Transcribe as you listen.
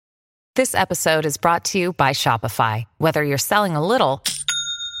This episode is brought to you by Shopify. Whether you're selling a little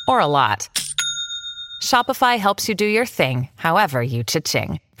or a lot, Shopify helps you do your thing, however you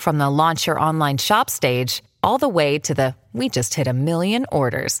cha-ching. From the launch your online shop stage, all the way to the we just hit 1 million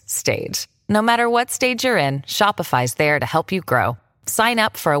orders stage. No matter what stage you're in, Shopify's there to help you grow. Sign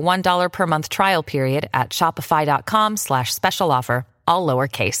up for a $1 per month trial period at shopify.com/special offer, all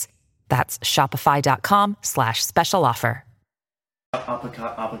lowercase. That's shopify.com/special offer.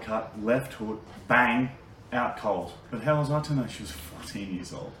 Uppercut, left hook, bang, out cold. But how was I to know she was 14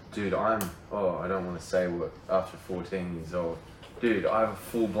 years old? Dude, I don't want to say what after 14 years old. Dude, I have a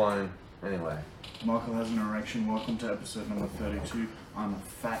full-blown... Anyway. Michael has an erection. Welcome to episode number 32. I'm a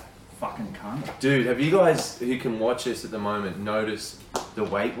fat fucking cunt. Dude, have you guys who can watch this at the moment noticed the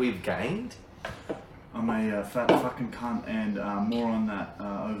weight we've gained? I'm a fat fucking cunt, and more on that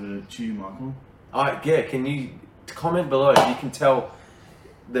over to you, Michael. Yeah, can you comment below if you can tell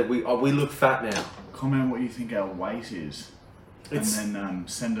that we look fat now? Comment what you think our weight is, and then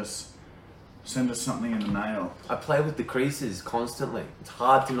send us something in the mail. I play with the creases constantly. It's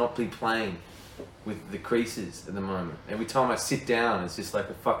hard to not be playing with the creases at the moment. Every time I sit down, it's just like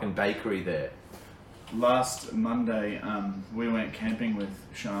a fucking bakery there. Last Monday, we went camping with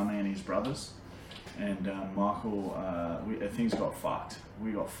Shami and his brothers, and Michael, things got fucked.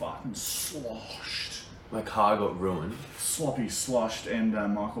 We got fucking sloshed. My car got ruined. Sloppy sloshed, and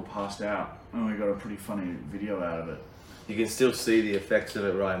Michael passed out, and we got a pretty funny video out of it. You can still see the effects of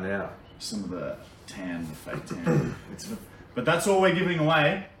it right now. Some of the fake tan. But that's all we're giving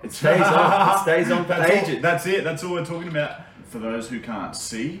away. It stays on. It stays on pages. That's it. That's all we're talking about. For those who can't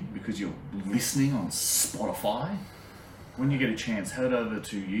see, because you're listening on Spotify, when you get a chance, head over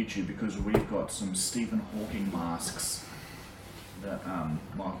to YouTube, because we've got some Stephen Hawking masks that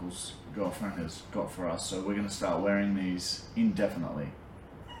Michael's girlfriend has got for us. So we're going to start wearing these indefinitely.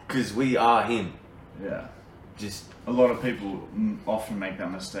 Because we are him. Yeah. Just a lot of people often make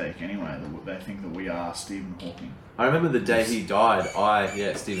that mistake anyway. They think that we are Stephen Hawking. I remember the day he died,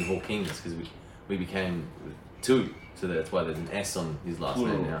 Stephen Hawking, because we became two. So that's why there's an S on his last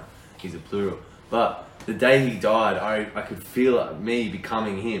name now. He's a plural. But the day he died, I could feel me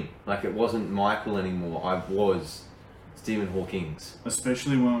becoming him. Like it wasn't Michael anymore. I was Stephen Hawking's.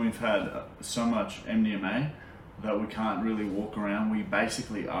 Especially when we've had so much MDMA that we can't really walk around. We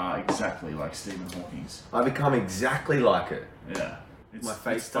basically are exactly like Stephen Hawking's. I become exactly like it. Yeah. My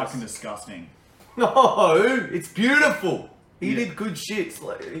face it's fucking disgusting. No, it's beautiful. He did good shit.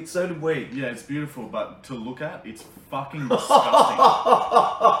 So did we. Yeah, it's beautiful, but to look at, it's fucking disgusting.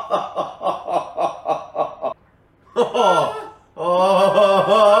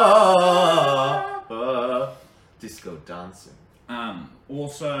 Disco dancing.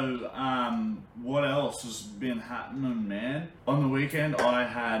 Also, what else has been happening, man? On the weekend, I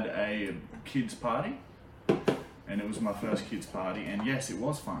had a kids' party, and it was my first kids' party, and yes, it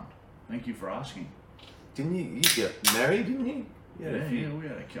was fun. Thank you for asking. Didn't you get married, didn't you? Yeah, we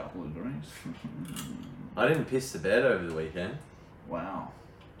had a couple of drinks. I didn't piss the bed over the weekend. Wow.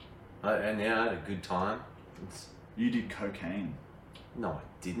 I had a good time. You did cocaine. No, I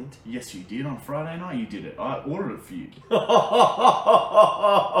didn't. Yes, you did. On Friday night, you did it. I ordered it for you. I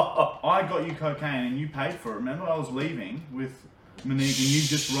got you cocaine and you paid for it. Remember, I was leaving with Monique and you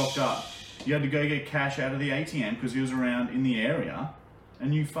just rocked up. You had to go get cash out of the ATM because he was around in the area.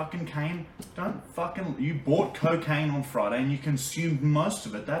 And you fucking came, you bought cocaine on Friday and you consumed most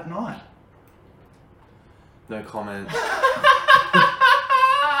of it that night. No comment.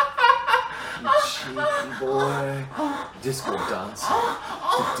 You cheeky boy. Disco dancing.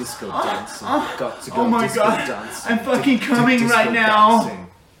 Disco dancing. Got to go disco dancing. I'm fucking coming right now.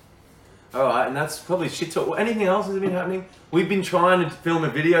 Alright, and that's probably shit talk. Anything else has been happening? We've been trying to film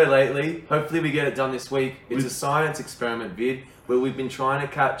a video lately. Hopefully we get it done this week. It's a science experiment vid where we've been trying to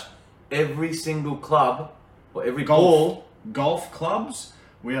catch every single club or every ball. Golf clubs.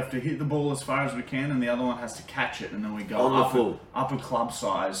 We have to hit the ball as far as we can and the other one has to catch it, and then we go up a club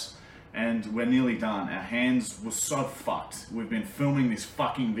size. And we're nearly done. Our hands were so fucked. We've been filming this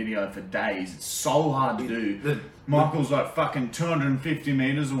fucking video for days. It's so hard to do. Michael's like fucking 250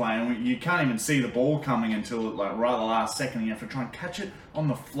 meters away, and you can't even see the ball coming until like right at the last second. You have to try and catch it on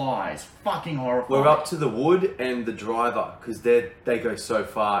the fly. It's fucking horrifying. We're up to the wood and the driver because they go so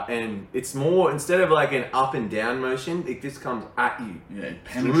far, and it's more, instead of like an up and down motion, it just comes at you. Yeah, it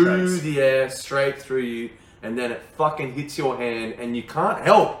penetrates through the air, straight through you, and then it fucking hits your hand, and you can't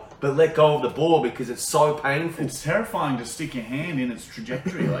help but let go of the ball because it's so painful. It's terrifying to stick your hand in its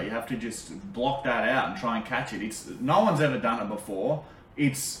trajectory. Like, you have to just block that out and try and catch it. No one's ever done it before.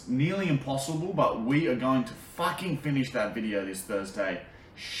 It's nearly impossible, but we are going to fucking finish that video this Thursday.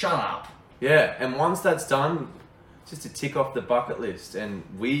 Shut up. Yeah, and once that's done, just to tick off the bucket list, and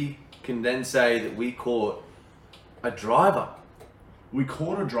we can then say that we caught a driver. We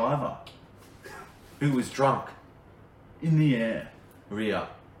caught a driver. Who was drunk. In the air. Ria.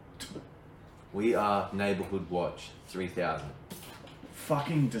 We are Neighborhood Watch 3000.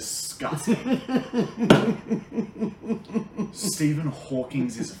 Fucking disgusting. Stephen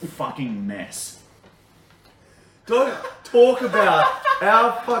Hawking's is a fucking mess. Don't talk about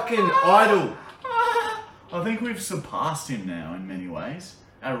our fucking idol. I think we've surpassed him now in many ways.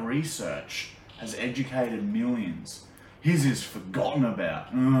 Our research has educated millions. His is forgotten about.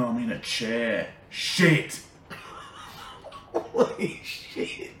 Oh, I'm in a chair. Shit. Holy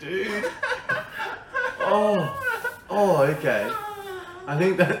shit, dude. Oh, okay. I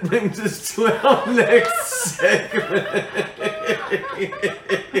think that brings us to our next segment.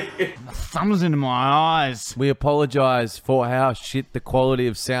 Thumbs into my eyes. We apologise for how shit the quality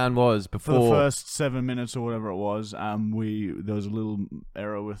of sound was before. For the first 7 minutes or whatever it was, there was a little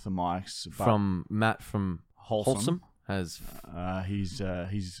error with the mics. From Matt from Wholesome has he's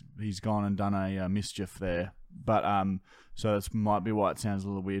gone and done a mischief there, but so this might be why it sounds a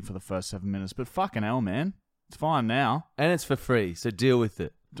little weird for the first 7 minutes. But fucking hell, man, it's fine now, and it's for free, so deal with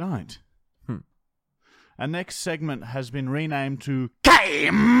it. Don't. Our next segment has been renamed to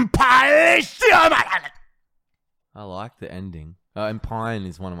Game Polish. I like the ending. And pine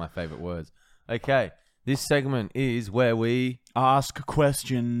is one of my favourite words. Okay, this segment is where we ask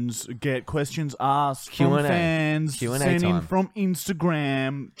questions, get questions asked Q&A. from fans, Q&A send in time. from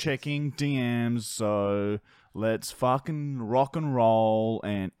Instagram, checking DMs. So let's fucking rock and roll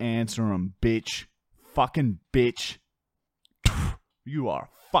and answer them, bitch. Fucking bitch. You are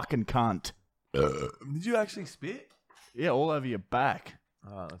a fucking cunt. Did you actually spit? Yeah, all over your back.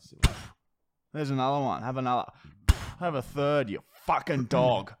 Oh, let's see. There's another one. Have another. Have a third, you fucking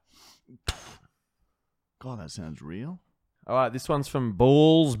dog. God, that sounds real. All right, this one's from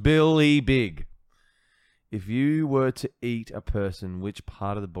Balls Billy Big. If you were to eat a person, which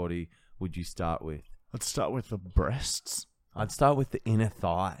part of the body would you start with? Let's start with the breasts. I'd start with the inner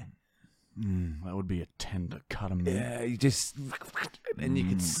thigh. That would be a tender cut of meat. Yeah, you just... And you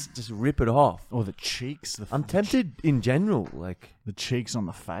could just rip it off. Or the cheeks. I'm tempted in general, like... The cheeks on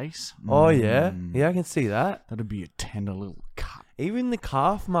the face. Oh, yeah? Yeah, I can see that. That'd be a tender little cut. Even the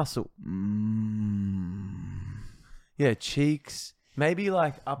calf muscle. Yeah, cheeks. Maybe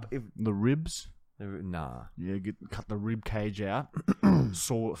like up... The ribs. Nah. Yeah, cut the rib cage out.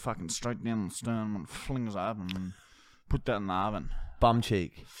 Saw it fucking straight down the sternum and flings up and put that in the oven. Bum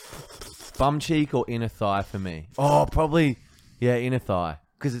cheek. Bum cheek or inner thigh for me? Oh, probably, yeah, inner thigh.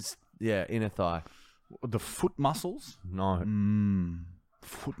 Because it's, yeah, inner thigh. The foot muscles? No.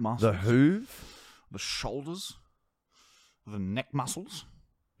 Foot muscles. The hoof? The shoulders. The neck muscles.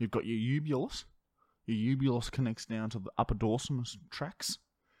 You've got your ubulus. Your ubulus connects down to the upper dorsimus tracts.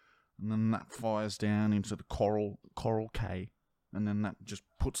 And then that fires down into the coral K. And then that just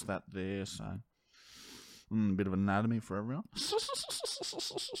puts that there, so... a bit of anatomy for everyone.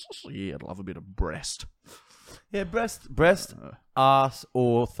 Yeah, I'd love a bit of breast. Yeah, breast, ass,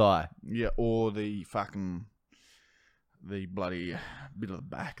 or thigh. Yeah, or the bloody bit of the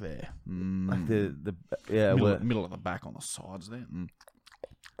back there. Like the yeah, middle of the back on the sides there.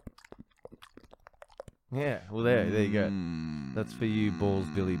 Yeah, well there you go. That's for you, Balls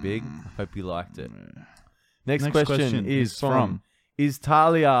Billy Big. Hope you liked it. Next question is from Is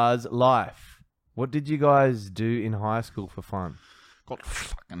Talia's Life. What did you guys do in high school for fun? Got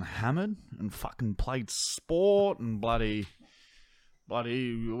fucking hammered and fucking played sport and bloody,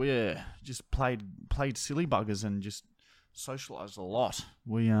 yeah, just played silly buggers and just socialised a lot.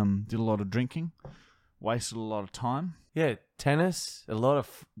 We did a lot of drinking, wasted a lot of time. Yeah, tennis, a lot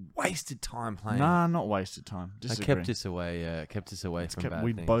of wasted time playing. Nah, not wasted time. Disagree. It kept us away from bad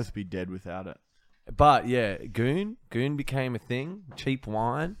We'd things. both be dead without it. But yeah, Goon became a thing. Cheap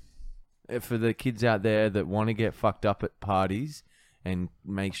wine. For the kids out there that want to get fucked up at parties and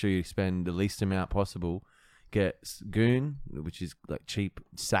make sure you spend the least amount possible, get Goon, which is like cheap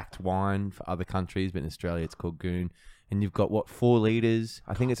sacked wine for other countries, but in Australia it's called Goon. And you've got, 4 litres?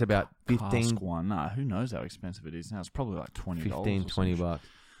 I think it's about 15... Cask wine. Nah, who knows how expensive it is now. It's probably like $20. 15, $20.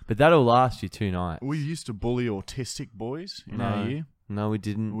 But that'll last you 2 nights. We used to bully autistic boys in our year. No, we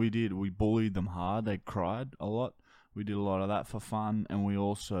didn't. We did. We bullied them hard. They cried a lot. We did a lot of that for fun, and we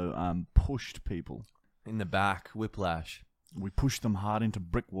also pushed people. In the back, whiplash. We pushed them hard into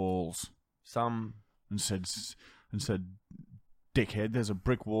brick walls. And said, dickhead, there's a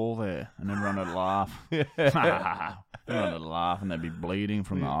brick wall there. And everyone would laugh. Everyone would laugh, and they'd be bleeding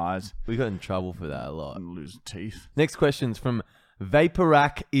from the eyes. We got in trouble for that a lot. And lose teeth. Next question's from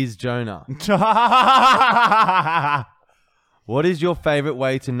Vaporac is Jonah. What is your favourite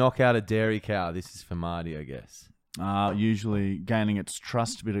way to knock out a dairy cow? This is for Marty, I guess. Usually gaining its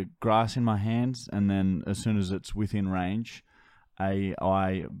trust, a bit of grass in my hands, and then as soon as it's within range,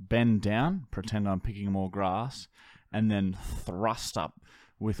 I bend down, pretend I'm picking more grass, and then thrust up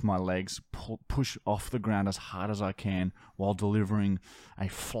with my legs, push off the ground as hard as I can while delivering a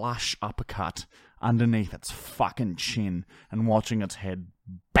flush uppercut underneath its fucking chin and watching its head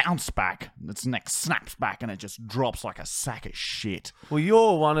bounce back. Its neck snaps back and it just drops like a sack of shit. Well,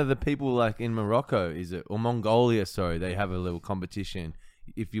 you're one of the people like in Morocco, is it? Or Mongolia, sorry. They have a little competition.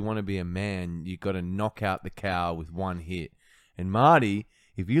 If you want to be a man, you got to knock out the cow with one hit. And Marty,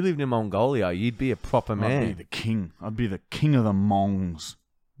 if you lived in Mongolia, you'd be a proper man. I'd be the king. I'd be the king of the Mongs.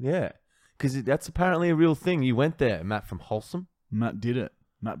 Yeah, because that's apparently a real thing. You went there, Matt from Wholesome. Matt did it.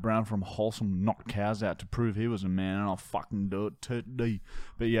 Matt Brown from Wholesome knocked cows out to prove he was a man, and I'll fucking do it too.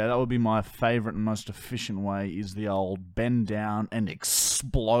 But yeah, that would be my favourite and most efficient way, is the old bend down and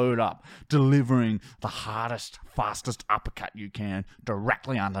explode up, delivering the hardest, fastest uppercut you can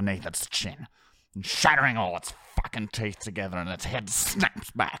directly underneath its chin, and shattering all its fucking teeth together, and its head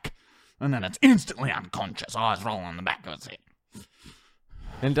snaps back. And then it's instantly unconscious, eyes roll on the back of its head.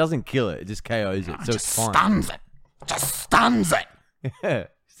 And it doesn't kill it, it just KOs it, so it's fine. Stuns it. Just stuns it. Yeah,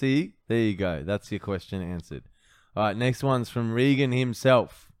 see? There you go. That's your question answered. All right, next one's from Regan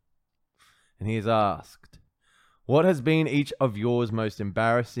himself. And he has asked, what has been each of yours most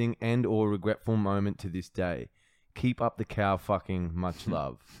embarrassing and or regretful moment to this day? Keep up the cow fucking. Much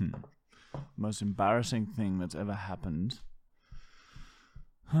love. Most embarrassing thing that's ever happened?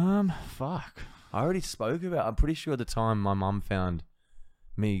 Fuck. I already spoke about, I'm pretty sure at the time my mum found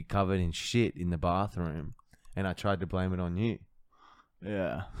me covered in shit in the bathroom and I tried to blame it on you.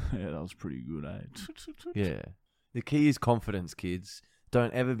 Yeah, that was pretty good, eh? Yeah. The key is confidence, kids.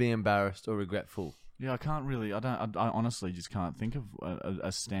 Don't ever be embarrassed or regretful. Yeah, I honestly just can't think of a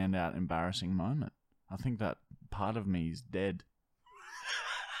standout embarrassing moment. I think that part of me is dead.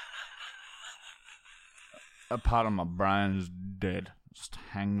 A part of my brain is dead. Just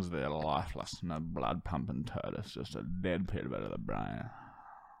hangs there lifeless. No blood pumping to it. It's just a dead bit of the brain.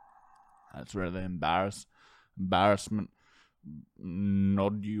 That's where the embarrassment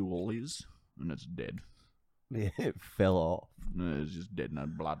nodule is, and it's dead. Yeah, it fell off. It's just dead, no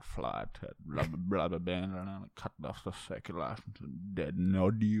blood fly to it. Rubber band around it, cut off the circulation. It's a dead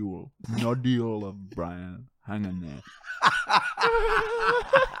nodule of brain hanging there.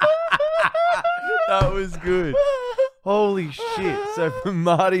 That was good. Holy shit. So for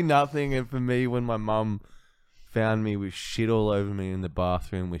Marty, nothing, and for me, when my mum found me with shit all over me in the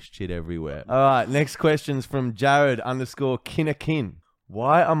bathroom with shit everywhere. All right, next question's from Jared_Kinnakin.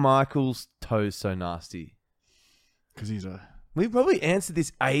 Why are Michael's toes so nasty? Because we probably answered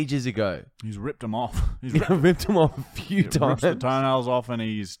this ages ago. He's ripped them off. He's ripped them off a few times. Rips the toenails off, and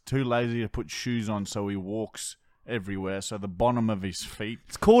he's too lazy to put shoes on, so he walks everywhere. So the bottom of his feet,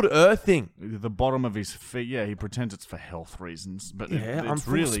 it's called earthing. The bottom of his feet, yeah, he pretends it's for health reasons, but yeah, it's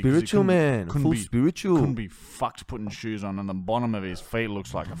I'm really spiritual, man. Full spiritual. Couldn't be fucked putting shoes on, and the bottom of his feet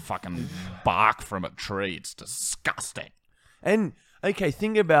looks like a fucking bark from a tree. It's disgusting. And okay,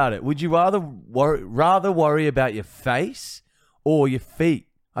 think about it. Would you rather worry about your face or your feet?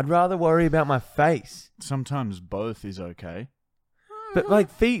 I'd rather worry about my face. Sometimes both is okay. But like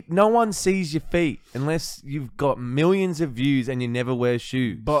feet, no one sees your feet unless you've got millions of views and you never wear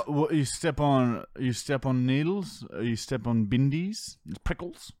shoes. But you step on needles, you step on bindies,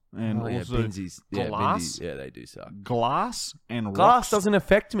 prickles, and also bindies. glass. Yeah, they do suck. Glass and glass rocks. Doesn't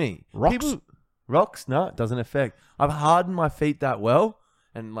affect me. Rocks. Rocks, no, it doesn't affect. I've hardened my feet that well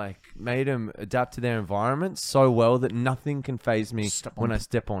and like made them adapt to their environment so well that nothing can faze me when I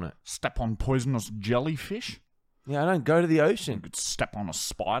step on it. Step on poisonous jellyfish. Yeah, I don't go to the ocean. You could step on a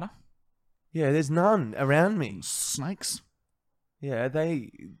spider. Yeah, there's none around me. Snakes. Yeah,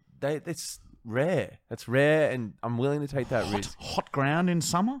 it's rare. It's rare, and I'm willing to take that risk. Hot ground in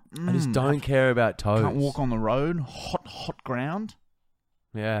summer. I just don't care about toes. Can't walk on the road. Hot ground.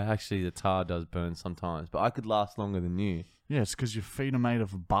 Yeah, actually, the tar does burn sometimes, but I could last longer than you. Yeah, it's because your feet are made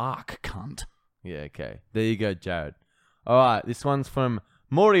of bark, cunt. Yeah, okay. There you go, Jared. All right, this one's from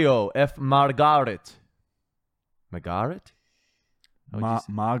Morio F. Margaret. Margaret?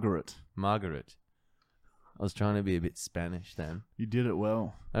 Margaret. Margaret. I was trying to be a bit Spanish then. You did it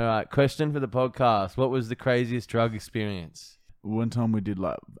well. All right, question for the podcast. What was the craziest drug experience? One time we did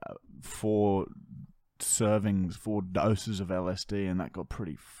like 4 doses of LSD, and that got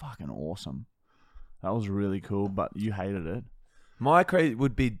pretty fucking awesome. That was really cool, but you hated it. My crazy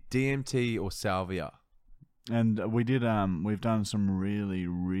would be DMT or salvia. And we did. We've done some really,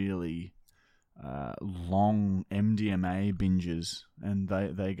 really long MDMA binges, and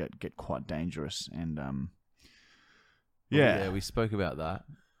they get quite dangerous. And yeah, we spoke about that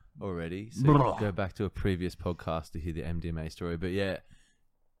already. So go back to a previous podcast to hear the MDMA story. But yeah,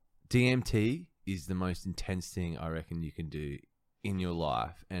 DMT is the most intense thing I reckon you can do in your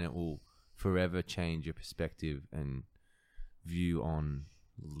life, and it will forever change your perspective and view on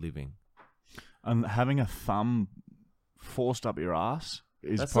living. And having a thumb forced up your ass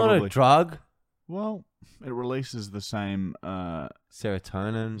is That's probably not a drug. Well, it releases the same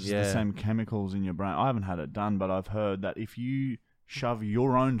Serotonin, the same chemicals in your brain. I haven't had it done, but I've heard that if you shove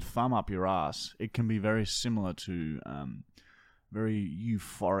your own thumb up your ass, it can be very similar to very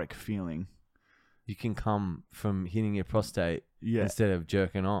euphoric feeling. You can come from hitting your prostate instead of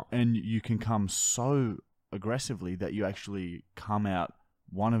jerking off. And you can come so aggressively that you actually come out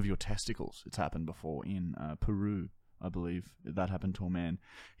one of your testicles. It's happened before in Peru, I believe. That happened to a man.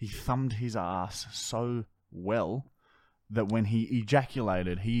 He thumbed his ass so well that when he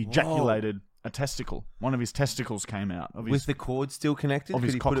ejaculated a testicle. One of his testicles came out. With the cord still connected?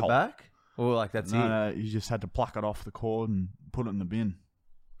 Could he put it back? Or like that's it? No, you just had to pluck it off the cord and put it in the bin.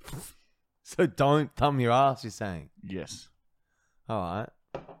 So don't thumb your ass, you're saying? Yes. All right.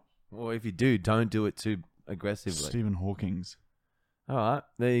 Well, if you do, don't do it too aggressively. Stephen Hawking's. All right.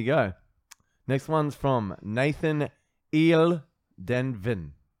 There you go. Next one's from Nathan Eel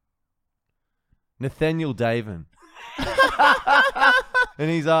Denvin. Nathaniel Davin. And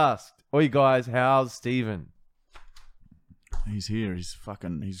he's asked, "Oi guys, how's Stephen?" He's here. His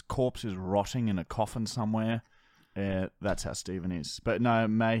corpse is rotting in a coffin somewhere. That's how Stephen is. But no,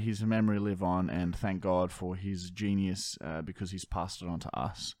 may his memory live on, and thank God for his genius because he's passed it on to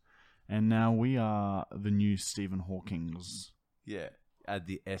us. And now we are the new Stephen Hawking's. Yeah, add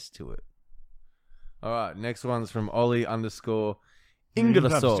the S to it. All right, next one's from Ollie _Ingrasol.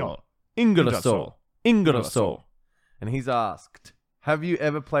 And he's asked, "Have you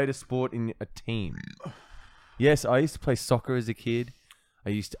ever played a sport in a team?" Yes, I used to play soccer as a kid.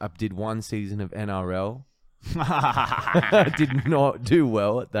 I did one season of NRL. I did not do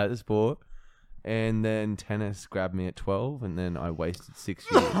well at that sport. And then tennis grabbed me at 12, and then I wasted 6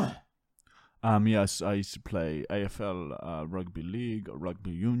 years. Yes, I used to play AFL, rugby league, rugby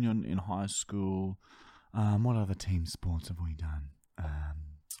union in high school. What other team sports have we done?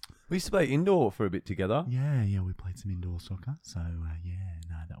 We used to play indoor for a bit together. Yeah, we played some indoor soccer. So,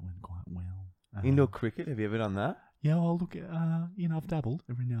 that went quite well. Indoor cricket, have you ever done that? Yeah, well, look, I've dabbled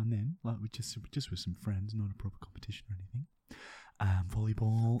every now and then, like just with some friends, not a proper competition or anything.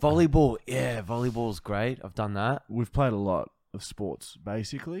 Volleyball. Volleyball's great. I've done that. We've played a lot of sports,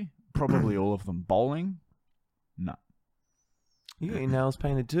 basically. Probably all of them. Bowling? No. You got your nails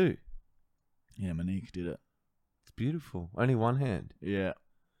painted too? Yeah, Monique did it. It's beautiful. Only one hand. Yeah.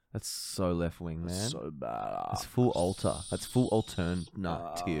 That's so left wing, man. So bad. That's full altar. That's full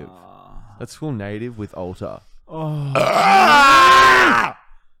alternative. That's full native with altar. Oh.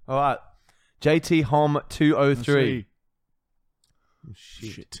 All right. JT Hom 203. Oh,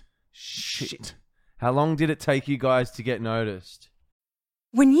 shit. How long did it take you guys to get noticed?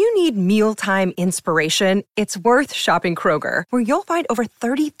 When you need mealtime inspiration, it's worth shopping Kroger, where you'll find over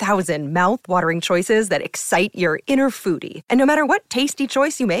 30,000 mouth-watering choices that excite your inner foodie. And no matter what tasty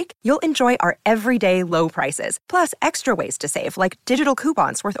choice you make, you'll enjoy our everyday low prices, plus extra ways to save, like digital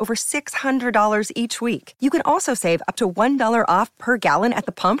coupons worth over $600 each week. You can also save up to $1 off per gallon at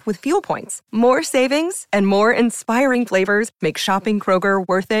the pump with fuel points. More savings and more inspiring flavors make shopping Kroger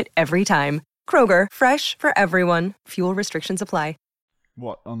worth it every time. Kroger, fresh for everyone. Fuel restrictions apply.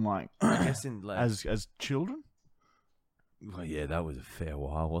 What, unlike I guess in like, as children? Well, yeah, that was a fair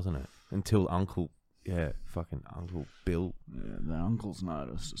while, wasn't it? Until Uncle Bill. Yeah, the uncles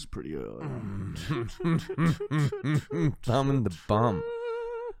noticed us pretty early. Thumb in the bum.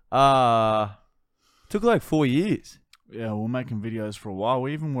 Took like 4 years. Yeah, we're making videos for a while.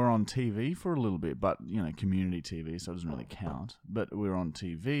 We even were on TV for a little bit, but community TV, so it doesn't really count. But we were on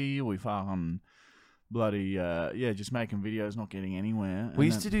TV. We fucking bloody just making videos, not getting anywhere. We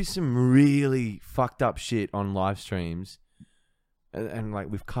used to do some really fucked up shit on live streams, and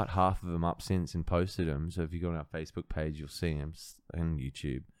like we've cut half of them up since and posted them. So if you go on our Facebook page, you'll see them, and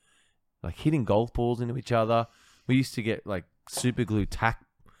YouTube, like hitting golf balls into each other. We used to get like super glue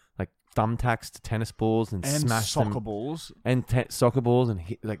thumbtacks to tennis balls and smash soccer them, balls and soccer balls and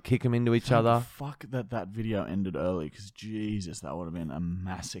kick them into each other. Fuck that video ended early, because Jesus, that would have been a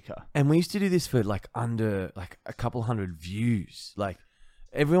massacre. And we used to do this for under a couple hundred views. Like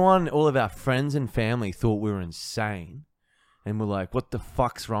everyone, all of our friends and family thought we were insane, and we're like, "What the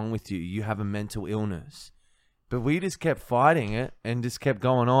fuck's wrong with you? You have a mental illness." But we just kept fighting it and just kept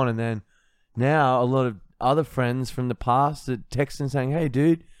going on. And then now a lot of other friends from the past are texting saying, hey,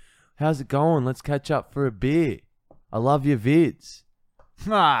 dude, how's it going? Let's catch up for a beer. I love your vids.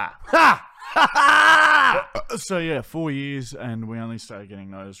 So, yeah, 4 years, and we only started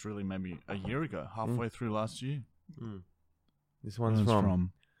getting those really maybe a year ago, halfway through last year. This one's From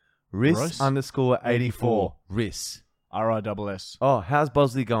from Riss_84. Riss. RISS. Oh, how's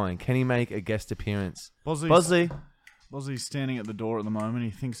Bosley going? Can he make a guest appearance? Bosley's standing at the door at the moment.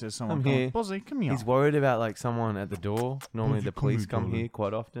 He thinks there's someone Come coming. here. Bosley, come here. He's worried about like someone at the door. Normally Bosley, the come police here, come darling. here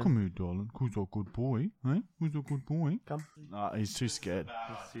quite often. Come here, darling. Who's a good boy? Hey? Who's a good boy? Come. He's too scared.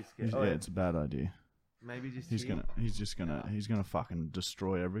 He's too scared. Yeah, it's a bad idea. Maybe just He's gonna fucking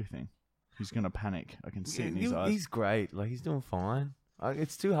destroy everything. He's gonna panic. I can see it in his eyes. He's great. Like he's doing fine.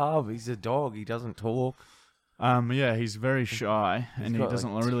 It's too hard. He's a dog. He doesn't talk. Yeah, he's very shy and he got,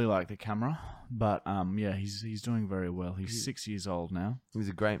 doesn't like, really like the camera. But yeah, he's doing very well. He's 6 years old now. He's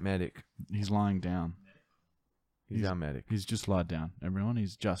a great medic. He's lying down. He's our medic. He's just lied down. Everyone,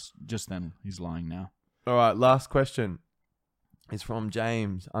 he's just then he's lying now. All right, last question is from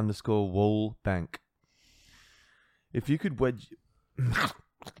James_Woolbank. If you could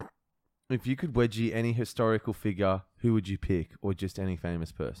wedgie any historical figure, who would you pick, or just any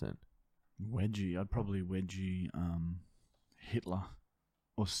famous person? Wedgie, I'd probably wedgie Hitler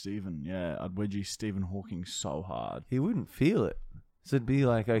or Stephen. Yeah, I'd wedgie Stephen Hawking so hard. He wouldn't feel it, so it'd be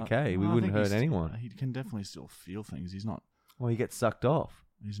like okay, we wouldn't hurt anyone. He can definitely still feel things. He's not. Well, he gets sucked off.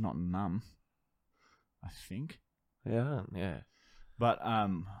 He's not numb. I think. Yeah. But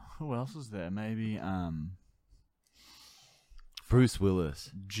who else is there? Maybe Bruce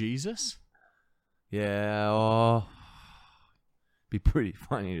Willis. Jesus. Yeah. Oh, be pretty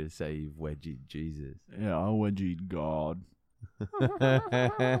funny to say you've wedgied Jesus. Yeah, I wedgied God.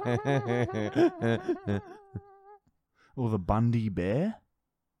 Or the Bundy bear.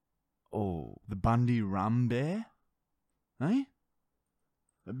 Oh, The Bundy rum bear. Eh?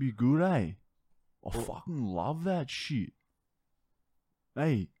 That'd be good, eh? I fucking love that shit.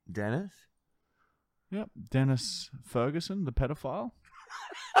 Hey. Dennis. Yep. Dennis Ferguson, the pedophile.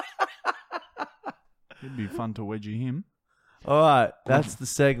 It'd be fun to wedgie him. All right, that's the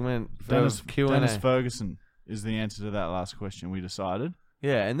segment of Q&A. Dennis Ferguson is the answer to that last question we decided.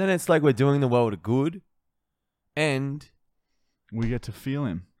 Yeah, and then it's like we're doing the world a good, and We get to feel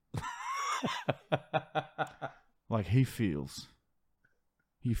him. Like he feels.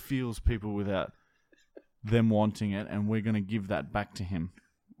 He feels people without them wanting it, and we're going to give that back to him.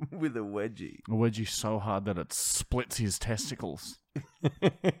 with a wedgie. A wedgie so hard that it splits his testicles.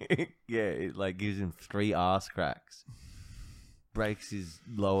 Yeah, it like gives him 3 arse cracks. Breaks his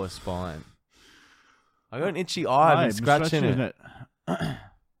lower spine. I got an itchy eye. I've been scratching it.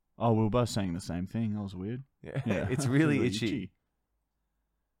 Oh, we were both saying the same thing. That was weird. Yeah, it's really itchy.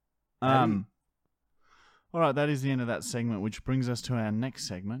 All right, that is the end of that segment, which brings us to our next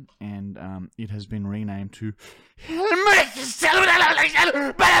segment, and it has been renamed to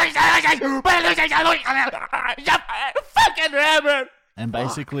And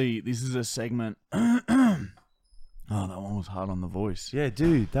basically, this is a segment. Oh, that one was hard on the voice. Yeah,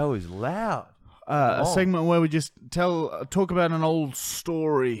 dude, that was loud. A segment where we just talk about an old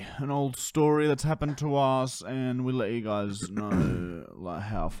story that's happened to us, and we let you guys know like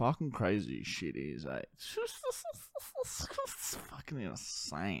how fucking crazy shit is. It's fucking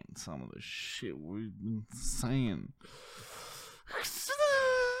insane. Some of the shit we've been saying.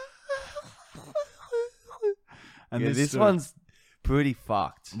 And yeah, this one's pretty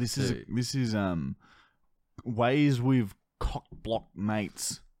fucked. This is ways we've cock-blocked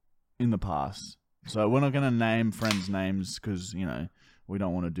mates in the past. So we're not going to name friends' names because, you know, we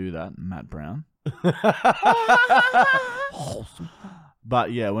don't want to do that. Matt Brown.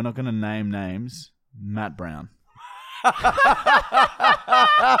 But yeah, we're not going to name names. Matt Brown.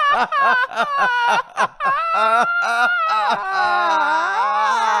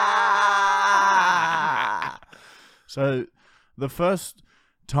 So the first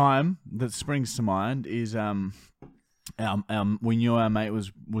time that springs to mind is we knew our mate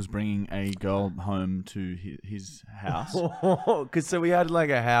was bringing a girl home to his house. Because so we had like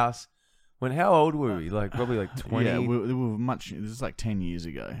a house. How old were we? Like probably like 20. Yeah, we were much. This is like 10 years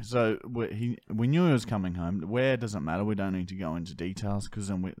ago. So we knew he was coming home. Where doesn't matter. We don't need to go into details because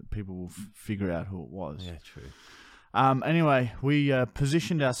then people will figure out who it was. Yeah, true. Anyway, we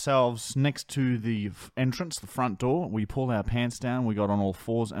positioned ourselves next to the entrance, the front door. We pulled our pants down, we got on all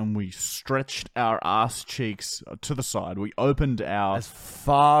fours, and we stretched our ass cheeks to the side. We opened our... As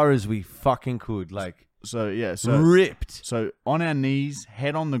far as we fucking could, like... So ripped. So on our knees,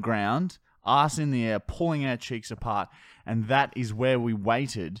 head on the ground, ass in the air, pulling our cheeks apart. And that is where we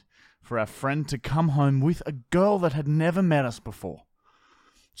waited for our friend to come home with a girl that had never met us before.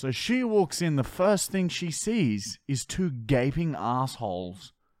 So she walks in, the first thing she sees is 2 gaping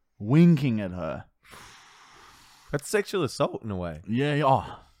assholes winking at her. That's sexual assault in a way. Yeah,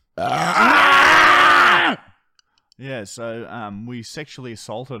 Yeah, so we sexually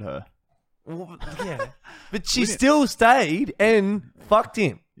assaulted her. Well, yeah. But she still stayed and fucked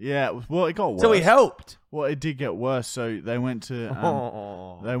him. Yeah, well, it got worse. So he helped. Well, it did get worse. So they went to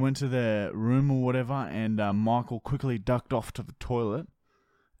their room or whatever, and Michael quickly ducked off to the toilet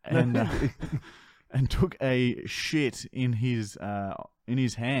and and took a shit in his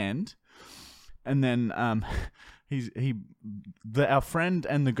hand, and then our friend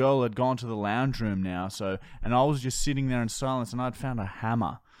and the girl had gone to the lounge room now. So, and I was just sitting there in silence, and I'd found a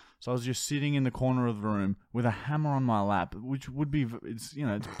hammer. So I was just sitting in the corner of the room with a hammer on my lap, which would be, it's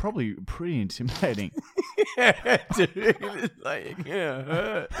probably pretty intimidating. Yeah, dude. It's like,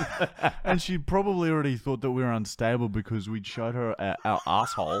 hurt. And she probably already thought that we were unstable because we'd showed her our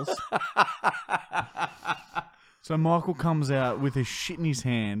assholes. So Michael comes out with his shit in his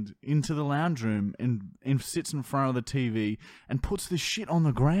hand into the lounge room and sits in front of the TV and puts the shit on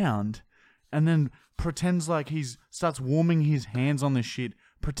the ground and then pretends like starts warming his hands on the shit,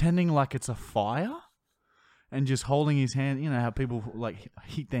 pretending like it's a fire and just holding his hand. You know how people like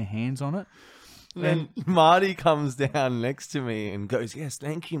heat their hands on it? Then Marty comes down next to me and goes, "Yes,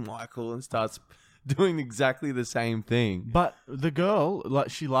 thank you, Michael," and starts doing exactly the same thing. But the girl, like,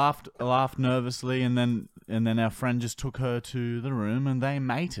 she laughed nervously, and then our friend just took her to the room and they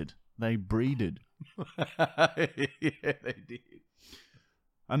mated. They breeded. Yeah, they did.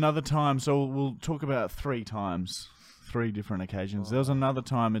 Another time, so we'll talk about 3 times. 3 different occasions. There was another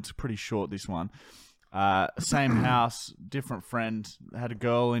time, it's pretty short, this one. Same house, different friend, had a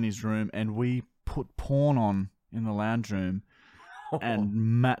girl in his room, and we put porn on in the lounge room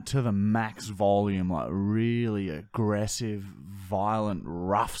and to the max volume, like really aggressive, violent,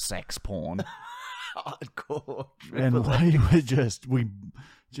 rough sex porn. Hardcore. And we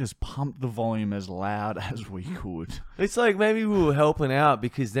just pumped the volume as loud as we could. It's like maybe we were helping out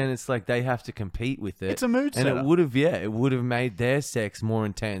because then it's like they have to compete with it. It's a mood setter. And it would have made their sex more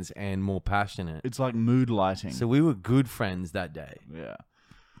intense and more passionate. It's like mood lighting. So we were good friends that day. Yeah.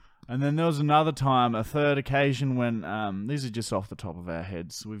 And then there was another time, a third occasion when, these are just off the top of our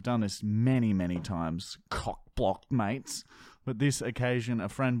heads. We've done this many, many times, cock-blocked mates. But this occasion, a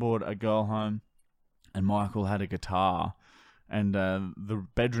friend brought a girl home and Michael had a guitar. And the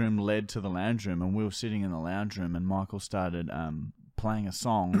bedroom led to the lounge room, and we were sitting in the lounge room, and Michael started playing a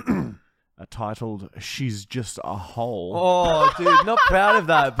song titled "She's Just a Hole." Oh, dude, not proud of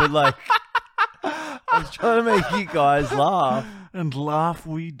that, but like, I was trying to make you guys laugh. And laugh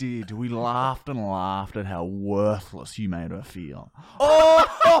we did. We laughed and laughed at how worthless you made her feel. Oh!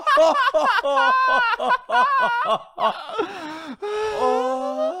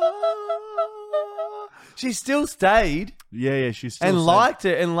 She still stayed. Yeah, she still and liked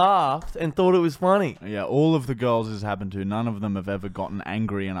it and laughed and thought it was funny. Yeah, all of the girls this happened to, none of them have ever gotten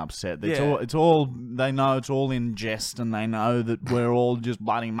angry and upset. It's all they know it's all in jest, and they know that we're all just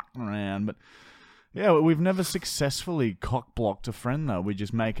bloody mucking around. But yeah, we've never successfully cock-blocked a friend, though. We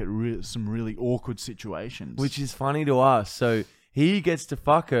just make it some really awkward situations. Which is funny to us. So he gets to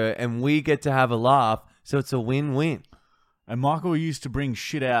fuck her and we get to have a laugh. So it's a win-win. And Michael used to bring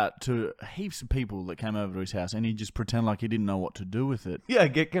shit out to heaps of people that came over to his house, and he'd just pretend like he didn't know what to do with it. Yeah, I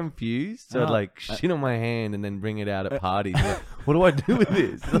get confused. So I'd like shit on my hand and then bring it out at parties. Like, what do I do with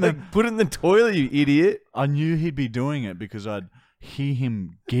this? Like, put it in the toilet, you idiot. I knew he'd be doing it because I'd hear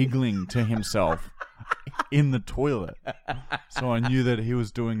him giggling to himself in the toilet. So I knew that he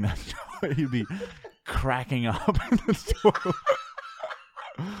was doing that. He'd be cracking up in the toilet.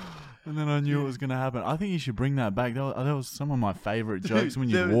 And then I knew it was going to happen. I think you should bring that back. That was some of my favourite jokes,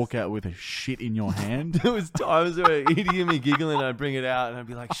 when you walk out with a shit in your hand. There was times where he'd hear me giggling and I'd bring it out and I'd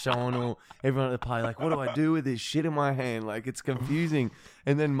be like showing all everyone at the party, like, what do I do with this shit in my hand? Like, it's confusing.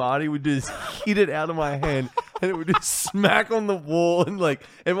 And then Marty would just hit it out of my hand and it would just smack on the wall, and like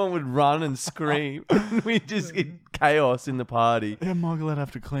everyone would run and scream. And we'd just get chaos in the party. Yeah, Michael would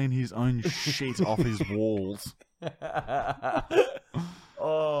have to clean his own shit off his walls.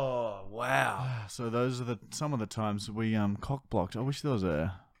 Oh, wow. So those are some of the times we cock-blocked. I wish there was we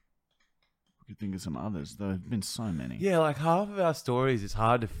could think of some others. There have been so many. Yeah, like half of our stories it's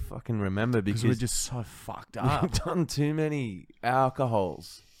hard to fucking remember because we're just so fucked up. We've done too many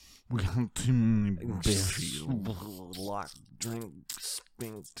alcohols. We've done too many like drink,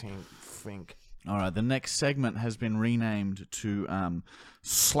 spink, tink, think. All right, the next segment has been renamed to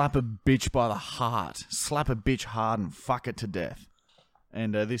Slap a Bitch by the Heart. Slap a bitch hard and fuck it to death.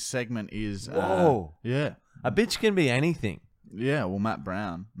 And this segment is... Whoa. Yeah. A bitch can be anything. Yeah, well, Matt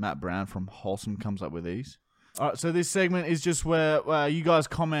Brown from Wholesome comes up with these. All right, so this segment is just where you guys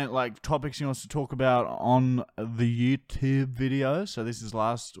comment like topics you want us to talk about on the YouTube video. So this is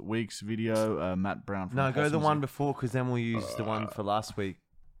last week's video, Matt Brown from No, go Wholesome's the one before, because then we'll use the one for last week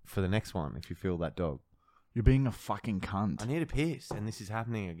for the next one, if you feel that dog. You're being a fucking cunt. I need a piss, and this is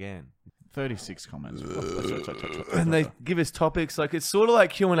happening again. 36 comments. And they give us topics, like it's sort of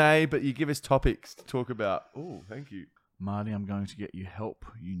like Q&A, but you give us topics to talk about. Oh, thank you. Marty, I'm going to get you help.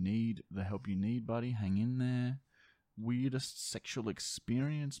 You need the help you need, buddy. Hang in there. Weirdest sexual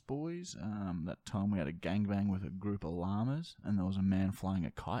experience, boys. That time we had a gangbang with a group of llamas and there was a man flying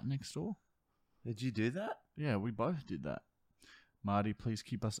a kite next door. Did you do that? Yeah, we both did that. Marty, please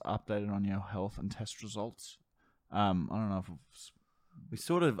keep us updated on your health and test results. I don't know if we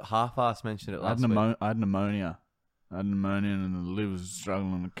sort of half-assed mentioned it last week. I had pneumonia. And the liver was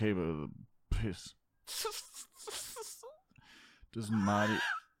struggling to keep it with a piss. Does Marty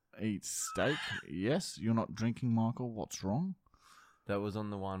eat steak? Yes. You're not drinking, Michael. What's wrong? That was on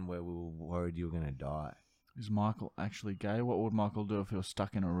the one where we were worried you were going to die. Is Michael actually gay? What would Michael do if he was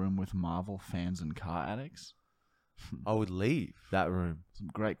stuck in a room with Marvel fans and car addicts? I would leave that room. Some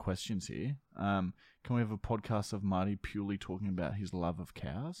great questions here. Can we have a podcast of Marty purely talking about his love of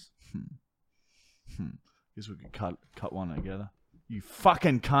cows? Guess we could cut one together. You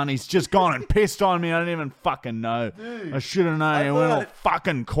fucking cunt. He's just gone and pissed on me. I didn't even fucking know. Dude, I should have known. He went all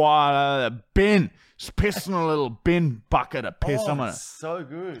fucking quiet out of the bin. Just pissed in a little bin bucket of piss. I'm going to so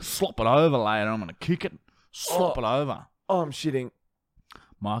good. Slop it over later. I'm going to kick it. Slop it over. Oh, I'm shitting.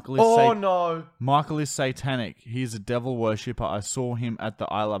 Michael is no. Michael is satanic. He's a devil worshipper. I saw him at the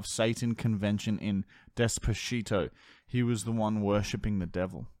I Love Satan convention in Despacito. He was the one worshipping the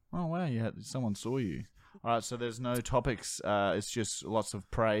devil. Oh, wow. Someone saw you. All right, so there's no topics. It's just lots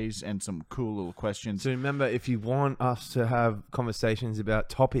of praise and some cool little questions. So remember, if you want us to have conversations about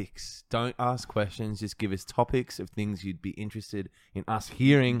topics, don't ask questions. Just give us topics of things you'd be interested in us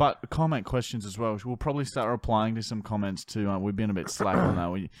hearing. But comment questions as well. We'll probably start replying to some comments too. We've been a bit slack on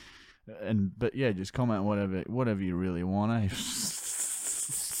that. But yeah, just comment whatever you really want.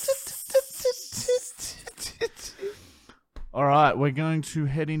 All right, we're going to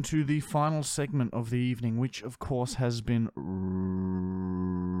head into the final segment of the evening, which, of course, has been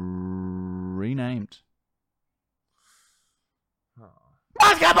renamed.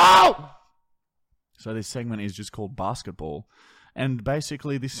 Basketball! So this segment is just called Basketball. And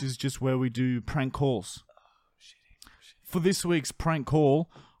basically, this is just where we do prank calls. For this week's prank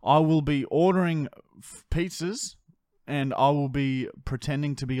call, I will be ordering pizzas, and I will be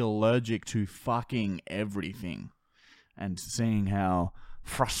pretending to be allergic to fucking everything. And seeing how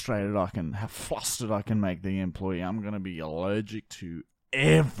flustered I can make the employee. I'm going to be allergic to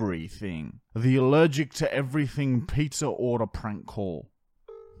everything. The allergic to everything pizza order prank call.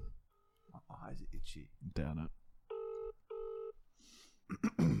 My eyes are itchy. Doubt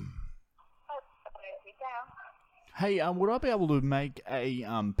it. Hey, would I be able to make a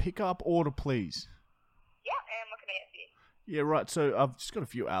pickup order, please? Yeah, and what can I get for you? Yeah, right. So I've just got a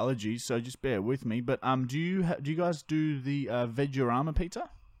few allergies, so just bear with me. But do you guys do the Vegorama pizza?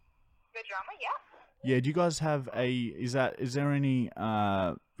 Vegorama, yeah. Yeah. Do you guys have is there any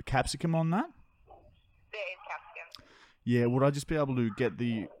capsicum on that? There is capsicum. Yeah. Would I just be able to get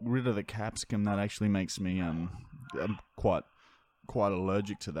rid of the capsicum? That actually makes me I'm quite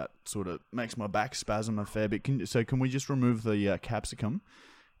allergic to that. Sort of makes my back spasm a fair bit. Can we just remove the capsicum?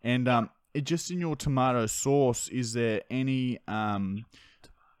 And it just in your tomato sauce, is there any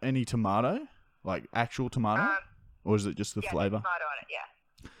tomato, like actual tomato, or is it just the flavor? Tomato on it,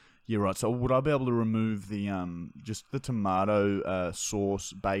 yeah. Yeah, right. So would I be able to remove the just the tomato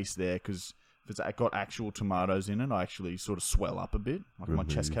sauce base there? Because if it's got actual tomatoes in it, I actually sort of swell up a bit, like my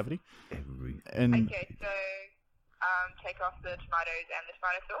chest cavity. And okay, so take off the tomatoes and the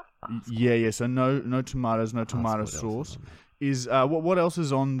tomato sauce. Yeah. So no tomatoes, no tomato sauce. Is what else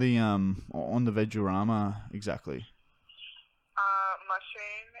is on the Vegorama exactly?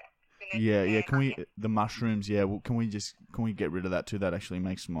 Mushroom, spinach. Yeah. Can we the mushrooms? Yeah. Well, can we get rid of that too? That actually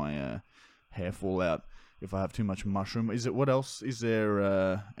makes my hair fall out if I have too much mushroom. Is it? What else is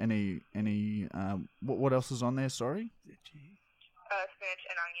there? Any? What else is on there? Sorry. Spinach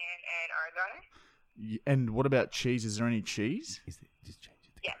and onion and oregano. And what about cheese? Is there any cheese? Is it just change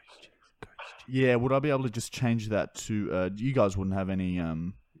it to goat's cheese? Yeah, would I be able to just change that to? You guys wouldn't have any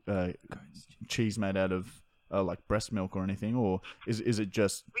cheese made out of like breast milk or anything, or is it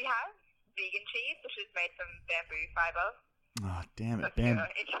just? We have vegan made from bamboo fibre. Oh, damn it. If you're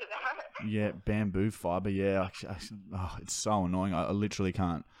into that. Yeah, bamboo fibre, yeah. It's so annoying. I literally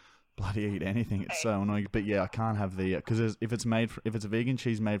can't bloody eat anything. It's so annoying. But yeah, I can't have the... Because if it's vegan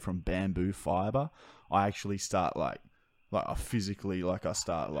cheese made from bamboo fibre, I actually start I physically, I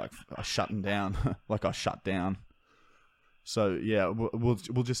start shutting down. I shut down. So yeah,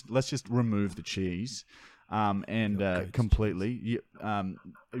 let's just remove the cheese. Completely.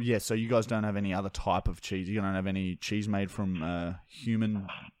 Yeah, so you guys don't have any other type of cheese. You don't have any cheese made from human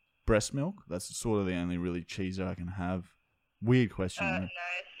breast milk? That's sort of the only really cheese I can have. Weird question. No, sorry,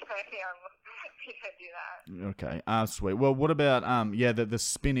 we don't do that. Okay, sweet. Well, what about the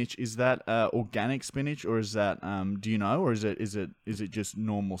spinach? Is that organic spinach, or is that do you know, or is it just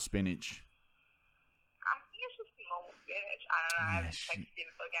normal spinach? I think it's just normal spinach. I don't know. I haven't checked to see if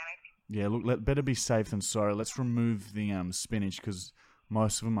it's organic. Yeah, look, better be safe than sorry. Let's remove the spinach, because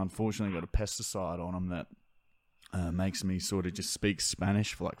most of them, unfortunately, got a pesticide on them that makes me sort of just speak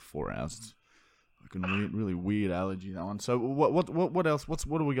Spanish for 4 hours. It's like a really weird allergy, that one. So what else? What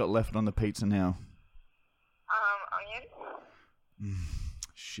do we got left on the pizza now? Onion.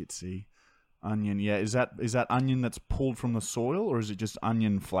 Shit, see, onion. Yeah, is that onion that's pulled from the soil, or is it just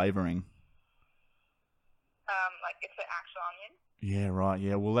onion flavoring? It's an actual onion. Yeah, right.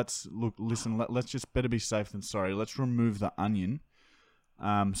 Yeah. Well, let's just better be safe than sorry. Let's remove the onion.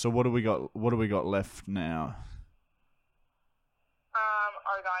 So what do we got? What do we got left now?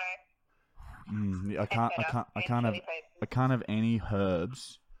 Oregano. I can't have any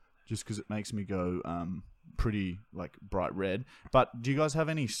herbs, just because it makes me go pretty bright red. But do you guys have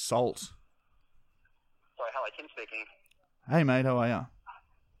any salt? Sorry, hello, Tim speaking. Hey mate, how are ya?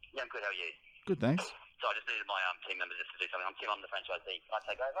 Yeah, I'm good. How are you? Good, thanks. So I just needed my team member just to do something. I'm Tim, I'm the franchisee. Can I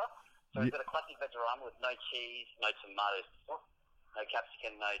take over? So we've got a classic vegetarian with no cheese, no tomatoes, no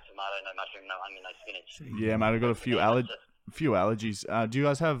capsicum, no tomato, no mushroom, no onion, no spinach. Yeah, mate, I've got a few allergies. Do you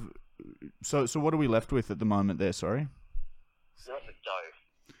guys have... So what are we left with at the moment there, sorry? You're left with dough.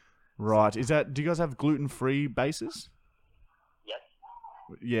 Right. Do you guys have gluten-free bases? Yes.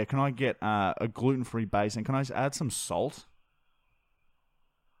 Yeah, can I get a gluten-free base, and can I just add some salt?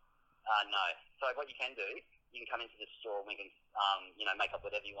 No. So what you can do, you can come into the store and we can, make up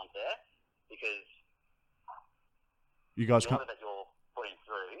whatever you want there, because you guys the order that you're putting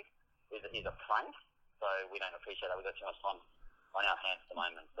through is a prank, so we don't appreciate that. We've got too much time on our hands at the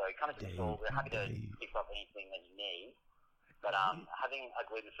moment. So come into the store, we're happy to pick up anything that you need, but having a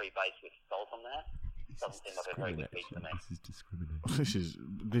gluten-free base with salt on there doesn't seem like a very good pizza to me. This is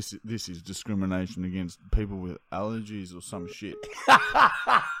discrimination. This is discrimination against people with allergies or some shit.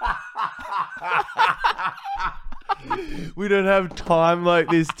 We don't have time like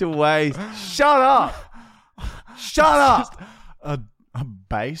this to waste. Shut up! Shut up! A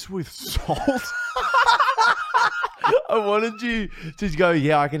base with salt? I wanted you to go,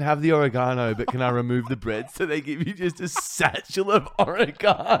 yeah, I can have the oregano, but can I remove the bread? So they give you just a satchel of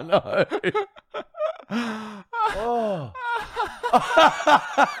oregano. Oh.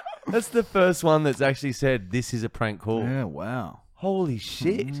 That's the first one that's actually said, this is a prank call. Yeah, wow. Holy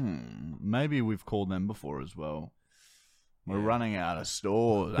shit. Maybe we've called them before as well. We're running out of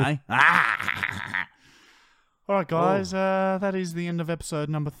stores, eh? All right, guys. That is the end of episode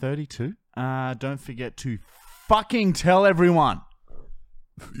number 32. Don't forget to fucking tell everyone.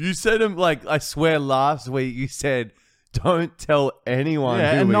 You said them I swear last week you said, don't tell anyone.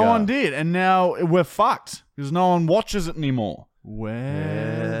 Yeah, who and we no are. one did. And now we're fucked because no one watches it anymore.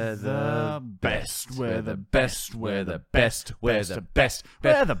 We're the best. We're the best. We're the best. We're the best.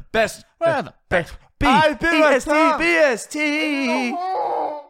 We're the best. We're the best. BST.